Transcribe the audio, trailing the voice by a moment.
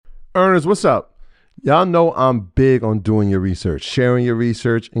Earners, what's up? Y'all know I'm big on doing your research, sharing your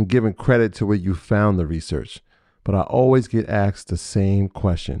research, and giving credit to where you found the research. But I always get asked the same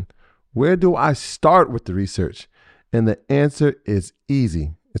question. Where do I start with the research? And the answer is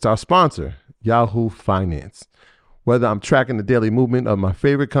easy. It's our sponsor, Yahoo Finance. Whether I'm tracking the daily movement of my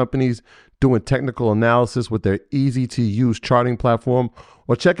favorite companies, doing technical analysis with their easy-to-use charting platform,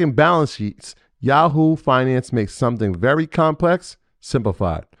 or checking balance sheets, Yahoo Finance makes something very complex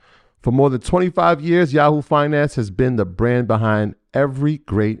simplified. For more than 25 years, Yahoo Finance has been the brand behind every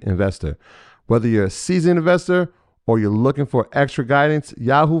great investor. Whether you're a seasoned investor or you're looking for extra guidance,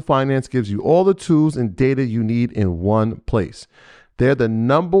 Yahoo Finance gives you all the tools and data you need in one place. They're the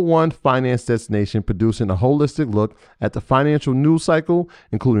 #1 finance destination, producing a holistic look at the financial news cycle,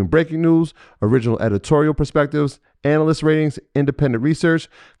 including breaking news, original editorial perspectives, analyst ratings, independent research,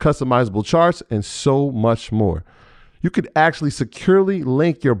 customizable charts, and so much more. You could actually securely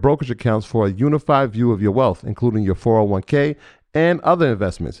link your brokerage accounts for a unified view of your wealth, including your 401k and other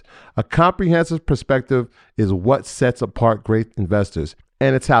investments. A comprehensive perspective is what sets apart great investors,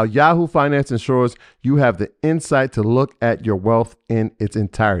 and it's how Yahoo Finance ensures you have the insight to look at your wealth in its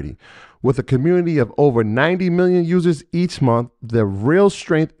entirety. With a community of over 90 million users each month, the real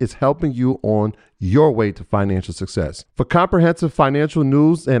strength is helping you on your way to financial success. For comprehensive financial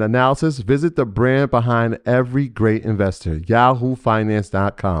news and analysis, visit the brand behind every great investor,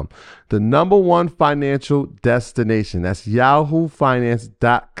 yahoofinance.com. The #1 financial destination. That's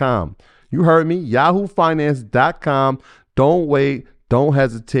yahoofinance.com. You heard me, yahoofinance.com. Don't wait. Don't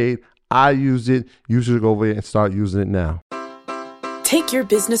hesitate. I use it. You should go over there and start using it now. Take your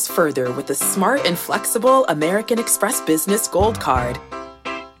business further with the smart and flexible American Express Business Gold Card.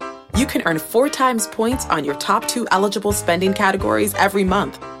 You can earn 4 times points on your top 2 eligible spending categories every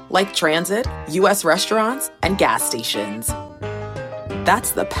month, like transit, U.S. restaurants, and gas stations.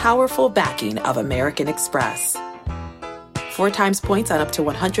 That's the powerful backing of American Express. 4 times points on up to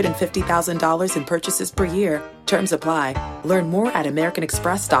 $150,000 in purchases per year. Terms apply. Learn more at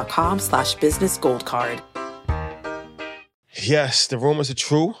americanexpress.com/businessgoldcard. Yes, the rumors are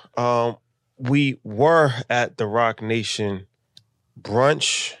true. We were at the Rock Nation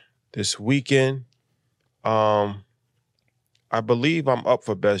brunch this weekend. I believe I'm up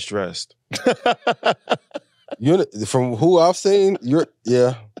for best dressed. From who I've seen,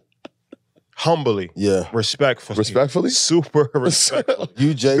 yeah. Humbly. Yeah. Respectfully. Respectfully? Super respectful.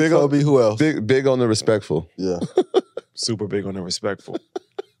 You, Jay, Big Kobe, who else? Big on the respectful. Yeah. Super big on the respectful.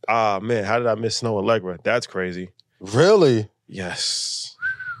 Man, how did I miss Snow Allegra? That's crazy. Really? Yes.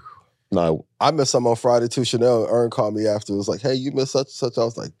 No, I missed some on Friday too. Chanel and Ern called me after. It was like, hey, you missed such and such. I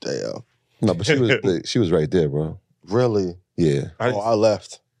was like, damn. no, but she was right there, bro. Really? Yeah. I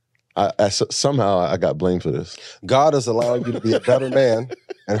left. Somehow I got blamed for this. God is allowing you to be a better man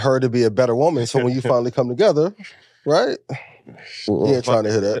and her to be a better woman. So when you finally come together, right? You ain't trying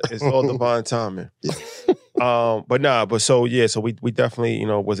to hear that. It's all divine timing. So we definitely,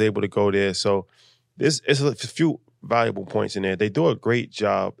 was able to go there. So it's a few valuable points in there. They do a great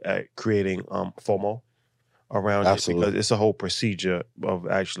job at creating FOMO around Absolutely. it, because it's a whole procedure of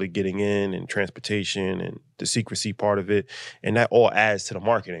actually getting in and transportation and the secrecy part of it. And that all adds to the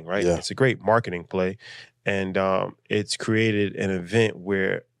marketing, right? Yeah. It's a great marketing play. And it's created an event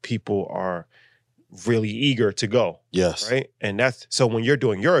where people are really eager to go. Yes. Right? And so when you're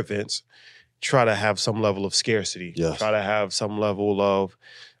doing your events, try to have some level of scarcity. Yes. Try to have some level of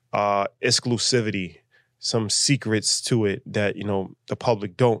exclusivity, some secrets to it that, the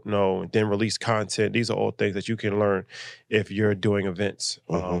public don't know, and then release content. These are all things that you can learn if you're doing events.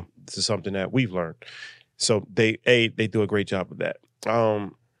 This is something that we've learned. So they do a great job of that.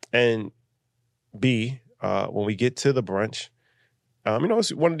 And B, when we get to the brunch,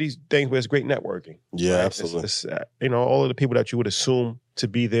 it's one of these things where it's great networking. Yeah, right? absolutely. It's, all of the people that you would assume to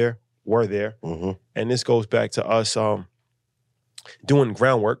be there were there. Mm-hmm. And this goes back to us doing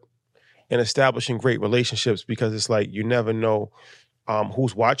groundwork and establishing great relationships, because it's like you never know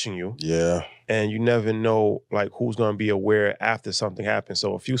who's watching you. Yeah. And you never know who's going to be aware after something happens.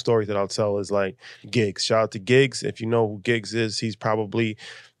 So a few stories that I'll tell is Giggs. Shout out to Giggs. If you know who Giggs is, he's probably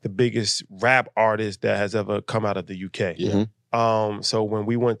the biggest rap artist that has ever come out of the UK. Yeah. So when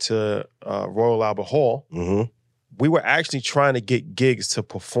we went to Royal Albert Hall, we were actually trying to get Giggs to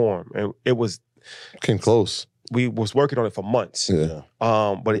perform. And it came close. We was working on it for months. Yeah.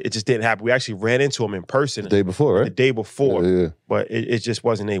 But it just didn't happen. We actually ran into him in person The day before, right? the day before. Yeah. But it just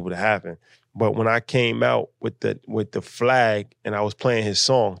wasn't able to happen. But when I came out with the flag and I was playing his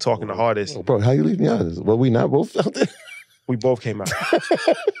song, Talking the Hardest. Oh, bro, how you leave me out of this? Well, we not both out there? We both came out.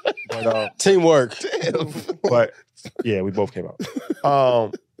 But, Teamwork. but yeah, we both came out.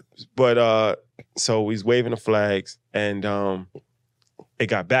 So he's waving the flags, and it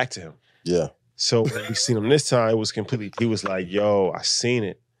got back to him. Yeah. So when we seen him this time, it was completely. He was like, "Yo, I seen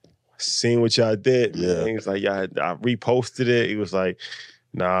it. I seen what y'all did." Yeah. Man. He was like, "Yeah, I reposted it." He was like,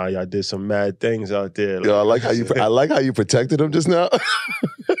 "Nah, y'all did some mad things out there." Yo, I like how you protected him just now.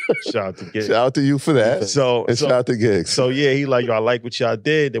 Shout out to Giggs. Shout out to you for that. So Shout out to Giggs. So yeah, he like, yo, I like what y'all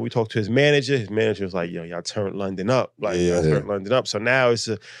did. Then we talked to his manager. His manager was like, yo, y'all turned London up. Like, y'all turned London up. So now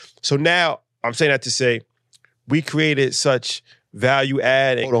now I'm saying that to say we created such value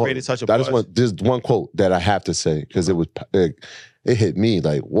add and created such a buzz. There's one quote that I have to say because it hit me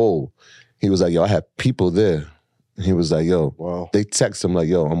like, whoa. He was like, yo, I had people there. He was like, yo, wow. They text him like,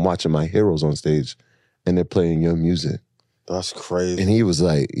 yo, I'm watching my heroes on stage and they're playing your music. That's crazy. And he was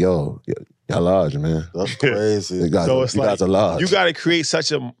like, yo, y'all large, man. That's crazy. You guys are large. You got to create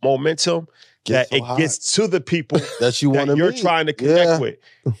such a momentum that it gets to the people that you're trying to connect with.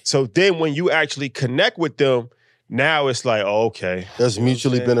 So then when you actually connect with them, now it's like, oh, okay. That's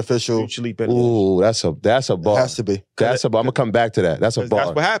mutually beneficial. Mutually beneficial. Ooh, that's a bar. It has to be. I'm gonna come back to that. That's a bar.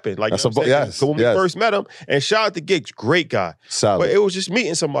 That's what happened. Like, that's you know yes. So when we first met him, and shout out to Giggs, great guy. Solid. But it was just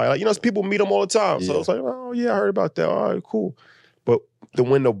meeting somebody. Like, you know, people meet him all the time. So it's like, oh yeah, I heard about that. All right, cool. But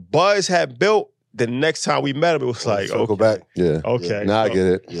when the buzz had built, the next time we met him, it was like, circle okay. back. Yeah. Okay. Now I get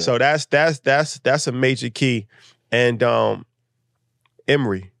it. Yeah. So that's a major key. And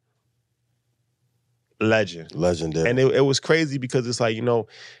Emery, legendary. And it was crazy because it's like, you know,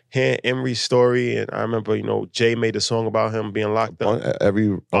 hearing Emery's story, and I remember, you know, Jay made a song about him being locked up.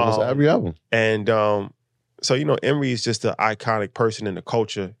 Almost every album. And so, you know, Emery is just an iconic person in the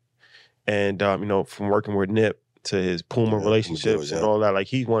culture. And, you know, from working with Nip to his Puma relationships and all that, like,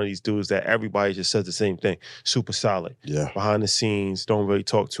 he's one of these dudes that everybody just says the same thing. Super solid. Yeah. Behind the scenes, don't really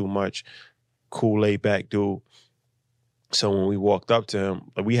talk too much. Cool, laid back dude. So when we walked up to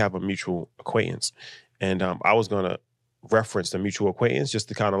him, we have a mutual acquaintance. And I was going to reference the mutual acquaintance just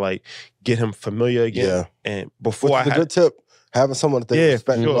to kind of like get him familiar again. Yeah. And before a good tip, having someone that they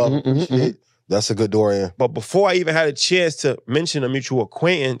respect and love, appreciate, that's a good door in. But before I even had a chance to mention a mutual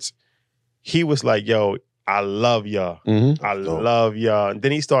acquaintance, he was like, yo, I love y'all. I love y'all. And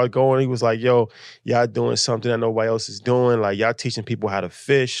then he started going, he was like, yo, y'all doing something that nobody else is doing. Like, y'all teaching people how to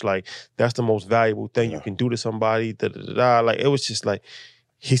fish. Like, that's the most valuable thing you can do to somebody. Like, it was just like,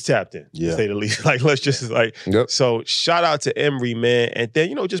 he's tapped in, to say the least. Like, let's just like, so shout out to Emery, man. And then,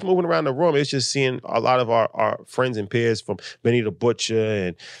 you know, just moving around the room, it's just seeing a lot of our friends and peers from Benny the Butcher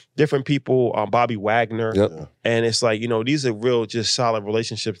and different people, Bobby Wagner. And it's like, you know, these are real, just solid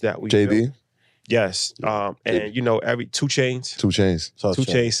relationships that we JB. built. Yes. And, you know, every 2 Chainz. 2 Chainz. 2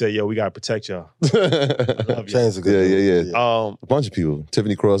 Chainz said, yo, we got to protect y'all. Chainz a good yeah. A bunch of people.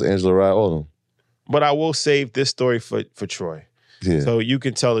 Tiffany Cross, Angela Rye, all of them. But I will save this story for Troy. Yeah. So you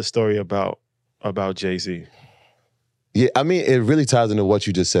can tell the story about Jay-Z. Yeah, I mean, it really ties into what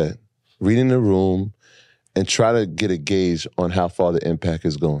you just said. Reading the room and try to get a gauge on how far the impact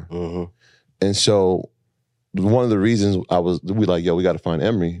is going. And so one of the reasons we like, yo, we got to find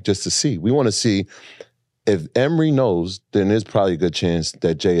Emery just to see. We want to see if Emery knows, then there's probably a good chance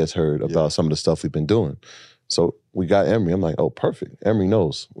that Jay has heard about some of the stuff we've been doing. So we got Emery. I'm like, oh, perfect. Emery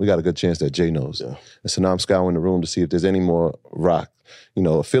knows. We got a good chance that Jay knows. And so now I'm scouring the room to see if there's any more rock, you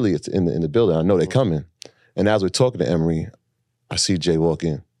know, affiliates in the building. I know they're coming. And as we're talking to Emery, I see Jay walk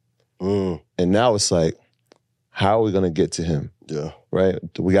in. And now it's like, how are we going to get to him? Yeah. Right?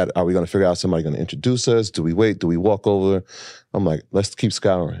 Are we going to figure out somebody going to introduce us? Do we wait? Do we walk over? I'm like, let's keep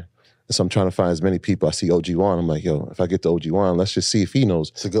scouring. And so I'm trying to find as many people. I see OG Juan. I'm like, yo, if I get to OG Juan, let's just see if he knows.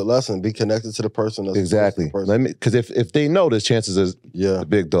 It's a good lesson. Be connected to the person. Exactly. Because if they know, there's chances is the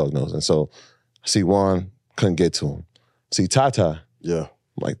big dog knows. And so I see Juan, couldn't get to him. See Tata. Yeah. I'm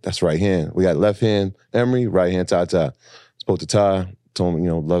like, that's right hand. We got left hand Emery, right hand Tata. Spoke to Ty, told him, you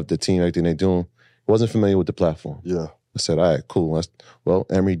know, love the team, everything they doing. Wasn't familiar with the platform. Yeah. I said, all right, cool. Well,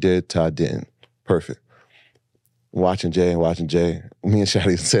 Emery did, Ty didn't. Perfect. Watching Jay. Me and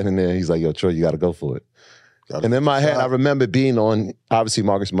Shotty sitting there. He's like, yo, Troy, you got to go for it. And in my head, I remember being on, obviously,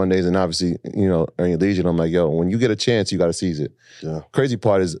 Marcus Mondays and obviously, you know, Earn Your Leisure. And I'm like, yo, when you get a chance, you got to seize it. Yeah. Crazy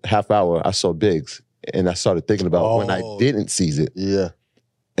part is, half hour, I saw Biggs. And I started thinking about when I didn't seize it. Yeah.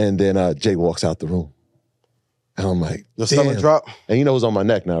 And then Jay walks out the room. And I'm like, your stomach drop. And you know who's on my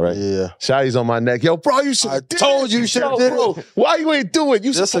neck now, right? Yeah. Shotty's on my neck. Yo, bro, you should have did it. I told you should have did it. Why you ain't do it?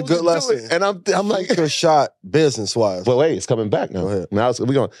 You That's a good lesson. And I'm like, a shot business-wise. Well, wait, it's coming back now. Go ahead. Now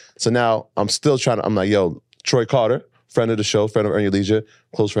we going. So now I'm still trying to, I'm like, yo, Troy Carter, friend of the show, friend of Earn Your Leisure,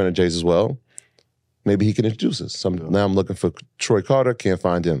 close friend of Jay's as well. Maybe he can introduce us. Now I'm looking for Troy Carter, can't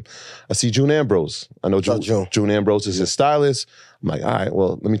find him. I see June Ambrose. I know June Ambrose is his stylist. I'm like, all right,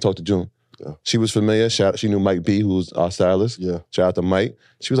 well, let me talk to June. Yeah. She was familiar. She knew Mike B, who's our stylist. Yeah. Shout out to Mike.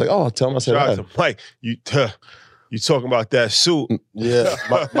 She was like, oh, tell him I said hi. Shout out to Mike. You talking about that suit? Yeah,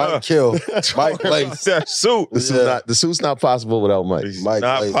 Mike Kill. Mike Lace. That suit. The suit's not possible without Mike.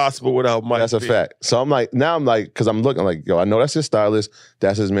 Not possible without Mike. That's a fact. So I'm like, because I'm looking like, yo, I know that's his stylist,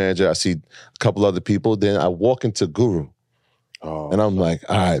 that's his manager. I see a couple other people. Then I walk into Guru, and I'm like,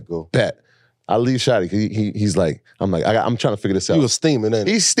 all right, bet. I leave Shotty. He's like, I'm trying to figure this out. He was steaming, ain't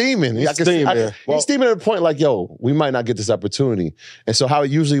he? He's steaming. He's steaming. He's steaming at a point like, yo, we might not get this opportunity. And so how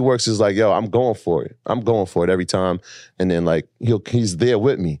it usually works is like, yo, I'm going for it. I'm going for it every time. And then like he's there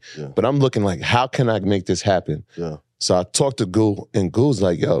with me. Yeah. But I'm looking like, how can I make this happen? Yeah. So I talked to Goo, and Goo's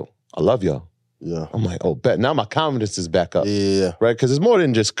like, yo, I love y'all. Yeah. I'm like, oh, bet. Now my confidence is back up. Yeah. Right? Because it's more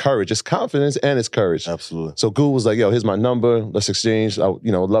than just courage. It's confidence and it's courage. Absolutely. So Goo was like, yo, here's my number. Let's exchange. I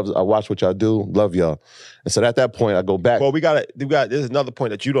watch what y'all do. Love y'all. And so at that point, I go back. Well, there's another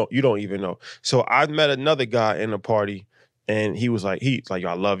point that you don't even know. So I met another guy in the party, and he's like, yo,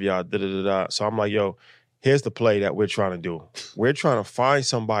 I love y'all, da-da-da-da. So I'm like, yo, here's the play that we're trying to do. We're trying to find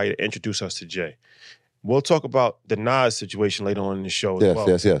somebody to introduce us to Jay. We'll talk about the Nas situation later on in the show as well.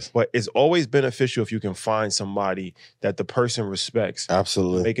 Yes. But it's always beneficial if you can find somebody that the person respects.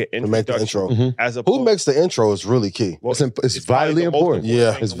 Absolutely. Make an introduction. Make the intro. Mm-hmm. Who makes the intro is really key. Well, it's vitally important.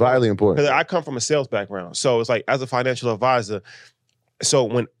 Yeah. It's vitally important. Because I come from a sales background. So it's like, as a financial advisor,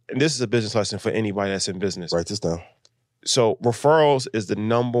 and this is a business lesson for anybody that's in business. Write this down. So referrals is the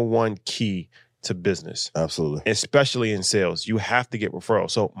number one key to business. Absolutely. Especially in sales. You have to get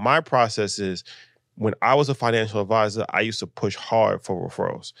referrals. So my process is, when I was a financial advisor, I used to push hard for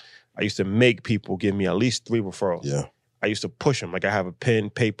referrals. I used to make people give me at least 3 referrals. Yeah. I used to push them. Like, I have a pen,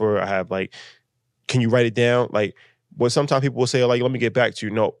 paper. I have like, can you write it down? Like, sometimes people will say, like, let me get back to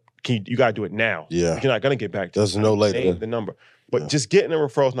you. No, you got to do it now. Yeah. You're not going to get back to you. There's no later. Name the number. But just getting a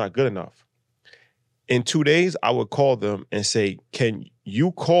referral is not good enough. In 2 days, I would call them and say, can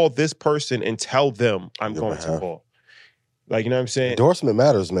you call this person and tell them I'm going to call? Like, you know what I'm saying? Endorsement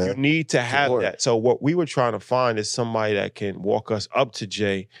matters, man. You need to have that. So what we were trying to find is somebody that can walk us up to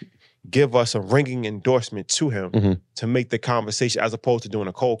Jay, give us a ringing endorsement to him to make the conversation, as opposed to doing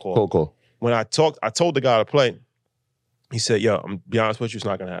a cold call. Cold call. When I told the guy to play, he said, yo, I'm be honest with you, it's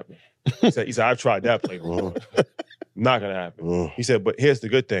not gonna happen. He said, I've tried that play before. Not gonna happen. He said, but here's the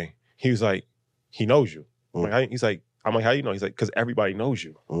good thing. He was like, he knows you. I'm like, how you know? He's like, because everybody knows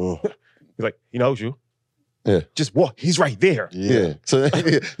you. He's like, he knows you. Yeah. Just walk. He's right there. Yeah. So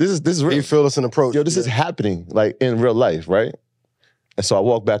this is real. You feel this an approach. Yo, this is happening like in real life, right? And so I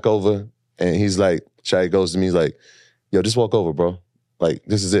walk back over, and he's like, Shai goes to me, he's like, yo, just walk over, bro. Like,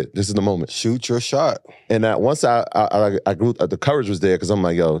 this is it. This is the moment. Shoot your shot. And once I grew, the courage was there, because I'm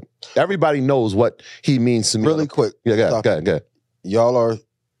like, yo, everybody knows what he means to me. Really quick. Yeah, go ahead. Y'all are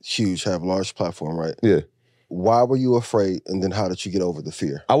huge, have a large platform, right? Yeah. Why were you afraid, and then how did you get over the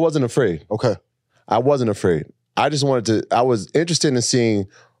fear? I wasn't afraid. Okay. I wasn't afraid. I just I was interested in seeing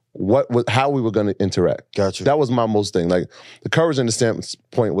how we were going to interact. Gotcha. That was my most thing. Like, the courage and the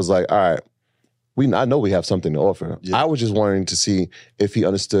standpoint was like, all right, I know we have something to offer. Yeah. I was just wanting to see if he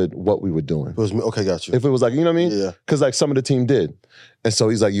understood what we were doing. Okay, gotcha. If it was like, you know what I mean? Yeah. Because like some of the team did. And so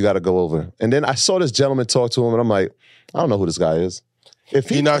he's like, you got to go over. And then I saw this gentleman talk to him, and I'm like, I don't know who this guy is. If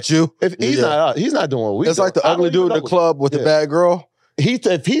he not you? If he's not doing what we do. It's like the ugly dude in the club with the bad girl.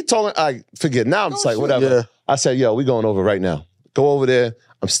 If he told me, I forget. Now I'm just like, whatever. Yeah. I said, yo, we going over right now. Go over there.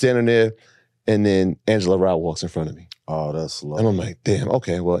 I'm standing there. And then Angela Rao walks in front of me. Oh, that's lovely. And I'm like, damn,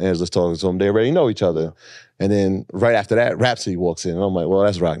 okay, well, Angela's talking to him. They already know each other. And then right after that, Rhapsody walks in. And I'm like, well,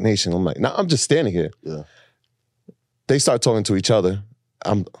 that's Rock Nation. I'm like, nah, I'm just standing here. Yeah. They start talking to each other.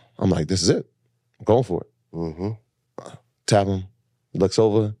 I'm like, this is it. I'm going for it. Mm-hmm. Tap him. He looks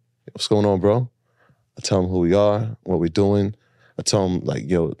over. What's going on, bro? I tell him who we are, what we're doing. I tell him, like,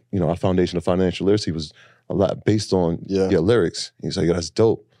 yo, our foundation of financial literacy was a lot based on your lyrics. He's like, yo, that's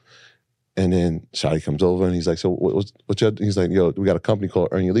dope. And then Shotty comes over, and he's like, so what's your, he's like, yo, we got a company called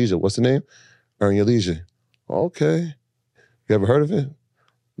Earn Your Leisure. What's the name? Earn Your Leisure. Okay. You ever heard of it?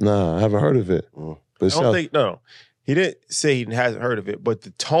 Nah, I haven't heard of it. But I don't think, no. He didn't say he hasn't heard of it, but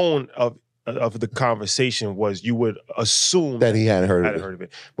the tone of the conversation was you would assume that he hadn't heard of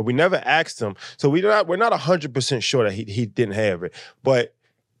it. But we never asked him. So we're not 100% sure that he didn't have it. But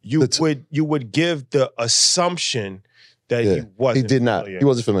you would give the assumption that he wasn't. He did not. Familiar. He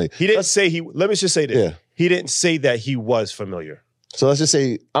wasn't familiar. He didn't say he. Let me just say this. Yeah. He didn't say that he was familiar. So let's just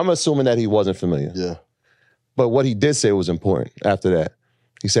say I'm assuming that he wasn't familiar. Yeah. But what he did say was important after that.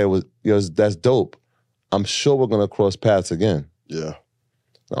 He said, that's dope. I'm sure we're going to cross paths again. Yeah.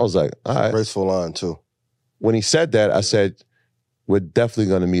 I was like, all right. Graceful line, too. When he said that, I said, we're definitely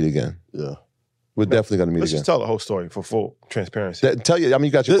going to meet again. Yeah. We're definitely going to meet Let's again. just tell the whole story for full transparency. Tell you, I mean,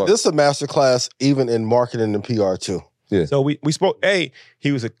 you got your part. This is a masterclass even in marketing and PR, too. Yeah. So we spoke,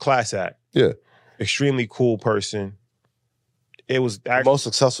 he was a class act. Yeah. Extremely cool person. It was The actually, most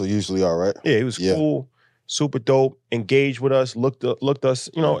successful usually are, right? yeah, he was cool, super dope, engaged with us, looked us,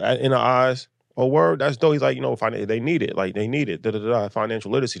 in our eyes. Oh, word, that's dope. He's like, they need it. Like, they need it.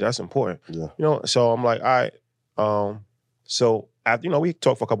 Financial literacy, that's important. Yeah. So I'm like, all right. So after, we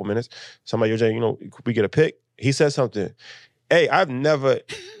talked for a couple minutes. So I'm like, yo, Jay, could we get a pic? He said something. Hey, I've never...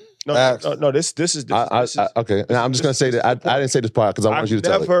 No, this is... Okay, now I'm just going to say that I didn't say this part because I want you to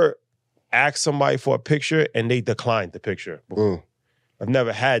tell it. I've never asked somebody for a picture and they declined the picture before. I've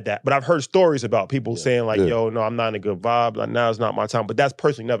never had that. But I've heard stories about people saying like, yo, no, I'm not in a good vibe. Like, now is not my time. But that's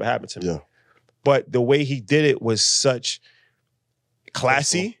personally never happened to me. Yeah. But the way he did it was such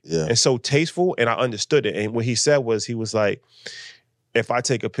classy and so tasteful, and I understood it. And what he said was, he was like, if I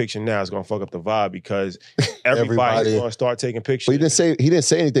take a picture now, it's gonna fuck up the vibe because everybody's gonna start taking pictures. But he didn't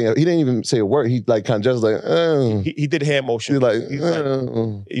say anything. He didn't even say a word. He like kind of just like, he did hand motion. He's like,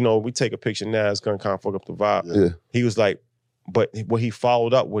 we take a picture now, it's gonna kind of fuck up the vibe. Yeah. He was like, but what he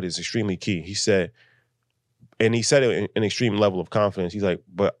followed up with is extremely key. He said, and he said it in an extreme level of confidence. He's like,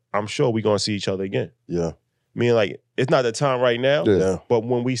 but I'm sure we're gonna see each other again. Yeah. Meaning like, it's not the time right now, Yeah. but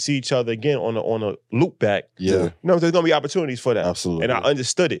when we see each other again on a loop back, Yeah. there's gonna be opportunities for that. Absolutely. And I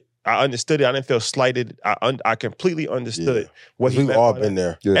understood it. I didn't feel slighted. I completely understood what he We've meant all by been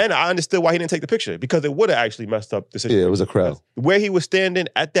that. there. And I understood why he didn't take the picture, because it would have actually messed up the situation. Yeah, it was a crowd. Where he was standing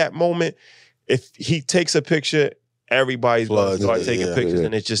at that moment, if he takes a picture, everybody's going to start taking pictures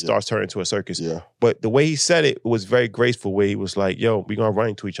and it just starts turning into a circus. Yeah. But the way he said it was very graceful, where he was like, yo, we're going to run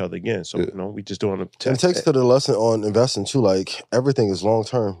into each other again. So, we just doing a test. And it takes to the lesson on investing too, like everything is long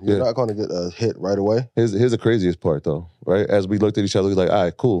term. You're not going to get a hit right away. Here's the craziest part though, right? As we looked at each other, we were like, all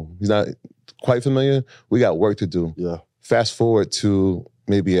right, cool. He's not quite familiar. We got work to do. Yeah. Fast forward to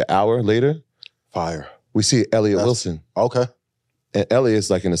maybe an hour later. Fire. We see Elliot Wilson. Okay. And Elliot's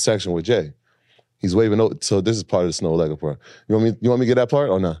like in a section with Jay. He's waving over. So this is part of the snow leopard part. You want me to get that part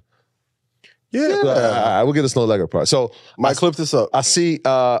or not? Yeah. We'll get the snow leopard part. So Might clip this up. I see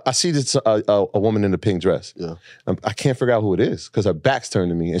this a woman in a pink dress. Yeah. I can't figure out who it is because her back's turned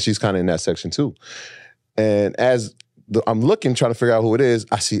to me and she's kind of in that section too. And as I'm looking, trying to figure out who it is,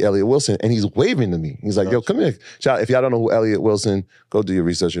 I see Elliot Wilson and he's waving to me. He's like, yo, come here. If y'all don't know who Elliot Wilson, go do your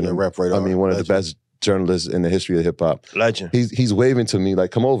research. Rap radar. I mean, one of the best journalists in the history of hip hop. Legend. He's waving to me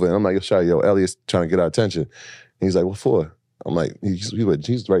like, come over. And I'm like, yo, Elliot's trying to get our attention. And he's like, what for? I'm like, he's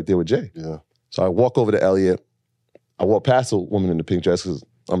right there with Jay. Yeah. So I walk over to Elliot. I walk past a woman in the pink dress because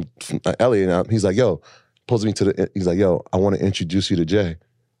I'm Elliot. And he's like, yo, pulls me to he's like, yo, I want to introduce you to Jay.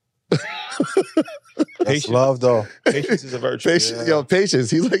 That's love though. Patience is a virtue. Patience, yo, patience.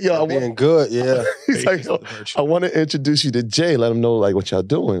 He's like, yo, being good, yeah. He's like, yo, I want to introduce you to Jay. Let him know like what y'all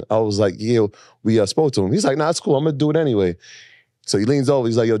doing. I was like, yeah, we spoke to him. He's like, nah, it's cool. I'm gonna do it anyway. So he leans over.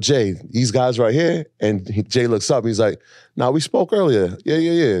 He's like, yo, Jay, these guys right here. And Jay looks up. He's like, nah, we spoke earlier.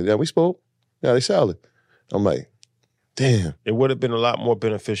 Yeah, we spoke. Yeah, they solid. I'm like, damn. It would have been a lot more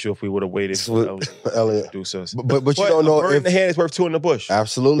beneficial if we would have waited for Elliot to introduce us. But you don't know if the hand is worth two in the bush.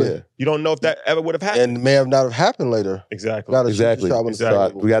 Absolutely. Yeah. You don't know if that ever would have happened. And may have not have happened later. Exactly. Exactly. So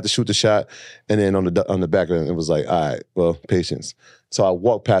we got to shoot the shot, and then on the back end, it was like, all right, well, patience. So I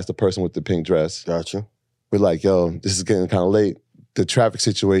walked past the person with the pink dress. Got you. We're like, yo, this is getting kind of late. The traffic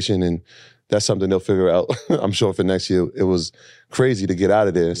situation, and that's something they'll figure out. I'm sure for next year. It was crazy to get out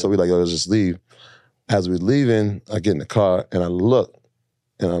of there. Yeah. So we're like, yo, let's just leave. As we're leaving, I get in the car and I look,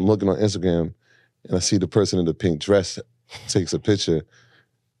 and I'm looking on Instagram, and I see the person in the pink dress takes a picture,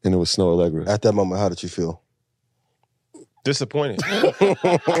 and it was Snow Allegra. At that moment, how did you feel? Disappointed.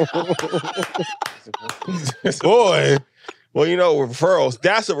 Boy. Well, referrals,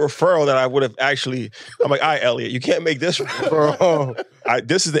 that's a referral that I would have actually, I'm like, all right, Elliot, you can't make this referral.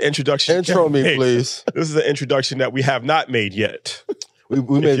 This is the introduction. Intro me, please. This is the introduction that we have not made yet. We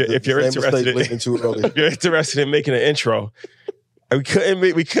made if you're interested in too early. If you're interested in making an intro, we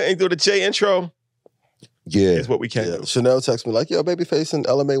couldn't do the Jay intro. Yeah, is what we can do. Chanel texted me like, yo, Babyface and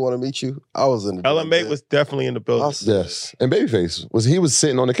LMA want to meet you. I was in the LMA was definitely in the building. Yes. And Babyface was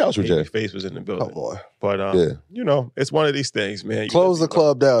sitting on the couch with Jay. Babyface was in the building. Come on. But it's one of these things, man. Close the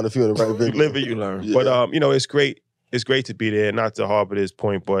club down if you're in the right video. You live and you learn. Yeah. But it's great. It's great to be there, not to harbor this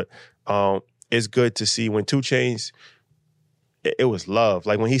point, but it's good to see when 2 Chainz, it was love.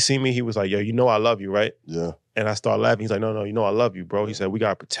 Like when he seen me, he was like, yo, I love you, right? Yeah. And I started laughing. He's like, no, I love you, bro. He said, we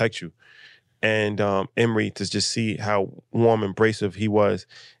gotta protect you. and Emory to just see how warm, embracive he was.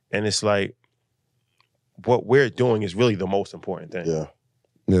 And it's like, what we're doing is really the most important thing.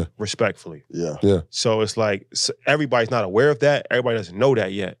 Yeah. Respectfully. Yeah. So it's like everybody's not aware of that. Everybody doesn't know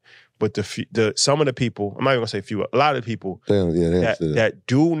that yet. But some of the people, I'm not even gonna say few, a lot of the people that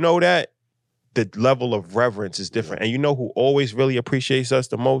do know that, the level of reverence is different. And you know who always really appreciates us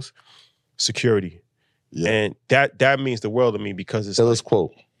the most? Security. Yeah. And that means the world to me because it's Let's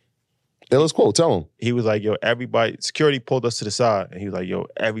quote. Tell him. He was like, yo, everybody, security pulled us to the side. And he was like, yo,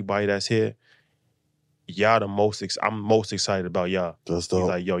 everybody that's here, y'all I'm most excited about y'all. That's dope. He's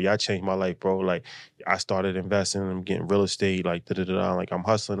like, yo, y'all changed my life, bro. Like, I started investing, I'm getting real estate, like, like, I'm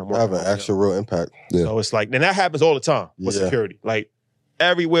hustling, I'm working. Have an actual real impact. Yeah. So it's like, and that happens all the time with security. Like,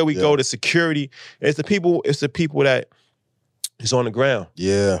 everywhere we go to security, it's the people that is on the ground.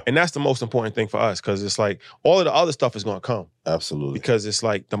 Yeah. And that's the most important thing for us, because it's like, all of the other stuff is going to come. Absolutely. Because it's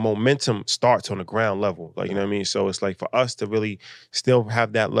like the momentum starts on the ground level. Like, you know what I mean? So it's like for us to really still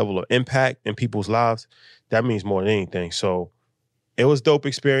have that level of impact in people's lives, that means more than anything. So it was a dope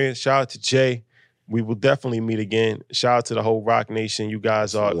experience. Shout out to Jay. We will definitely meet again. Shout out to the whole Rock Nation. You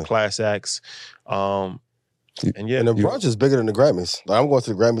guys are class acts. And He told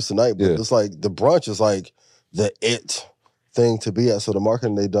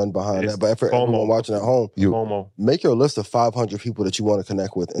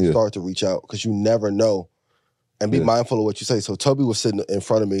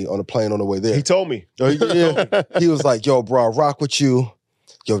me. He was like, yo, bro, I rock with you.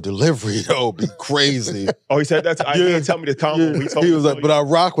 Your delivery, though, be crazy. Oh, he said that? He didn't tell me the comment. He was like, but I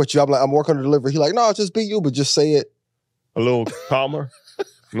rock with you. I'm like, I'm working on the delivery. He like, no, just be you, but just say it a little calmer,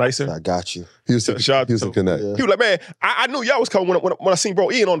 nicer. I got you. Houston Connect. He was like, man, I knew y'all was coming when I seen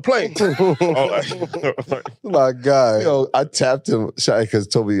bro Ian on the plane. My guy. Yo, I tapped him because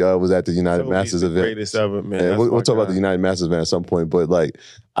Toby was at the United Masters event. Greatest ever, man. We'll talk about the United Masters event at some point, but like,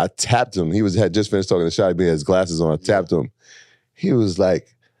 I tapped him. He had just finished talking to Shai B, had his glasses on. I tapped him. He was like,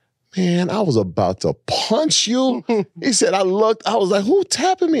 man, I was about to punch you. He said, I was like, who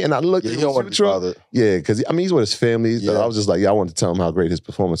tapping me? And I looked at him. Yeah, because he's with his family. Yeah. I was just like, I wanted to tell him how great his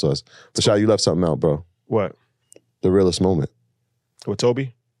performance was. But Shai, you left something out, bro. What? The realest moment. With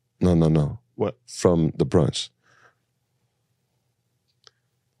Toby? No. What? From the brunch.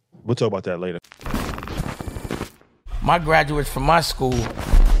 We'll talk about that later. My graduates from my school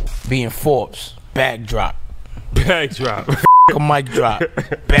being Forbes, bag drop. Bag drop. A mic drop.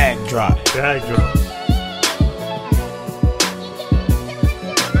 Bag drop. Bag drop.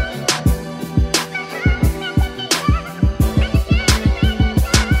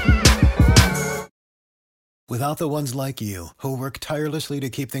 Without the ones like you, who work tirelessly to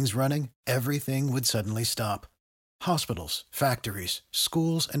keep things running, everything would suddenly stop. Hospitals, factories,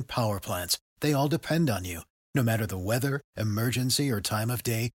 schools, and power plants, they all depend on you. No matter the weather, emergency, or time of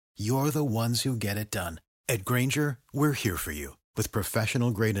day, you're the ones who get it done. At Grainger, we're here for you with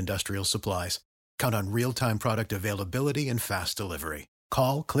professional-grade industrial supplies. Count on real-time product availability and fast delivery.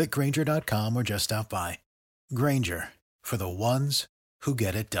 Call, click Grainger.com, or just stop by. Grainger, for the ones who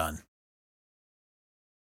get it done.